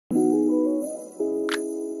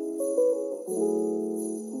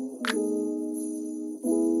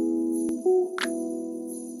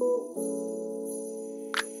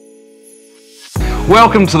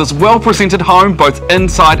Welcome to this well-presented home, both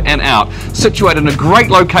inside and out. Situated in a great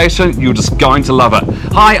location, you're just going to love it.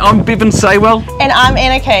 Hi, I'm Bevan Saywell. And I'm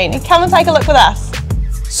Anna Keane. Come and take a look with us.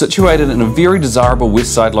 Situated in a very desirable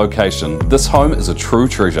west side location, this home is a true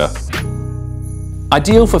treasure.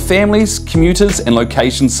 Ideal for families, commuters and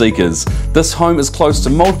location seekers, this home is close to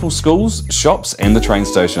multiple schools, shops and the train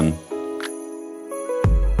station.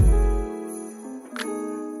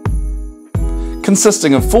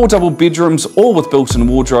 Consisting of 4 double bedrooms, all with built-in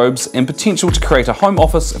wardrobes and potential to create a home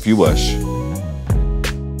office if you wish.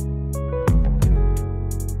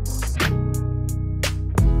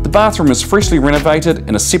 The bathroom is freshly renovated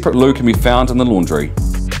and a separate loo can be found in the laundry.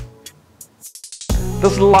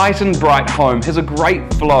 This light and bright home has a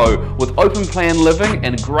great flow with open plan living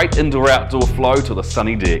and great indoor-outdoor flow to the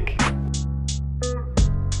sunny deck.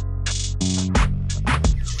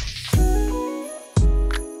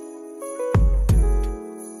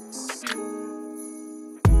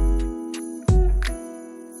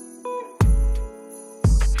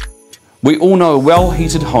 We all know a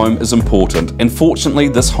well-heated home is important, and fortunately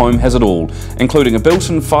this home has it all, including a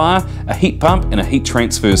built-in fire, a heat pump and a heat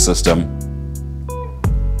transfer system.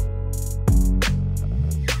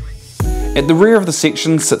 At the rear of the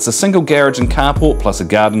section sits a single garage and carport plus a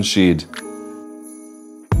garden shed.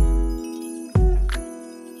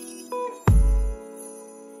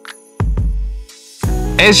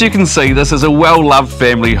 As you can see, this is a well-loved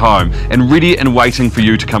family home and ready and waiting for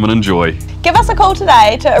you to come and enjoy. Give us a call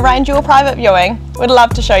today to arrange your private viewing. We'd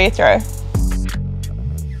love to show you through.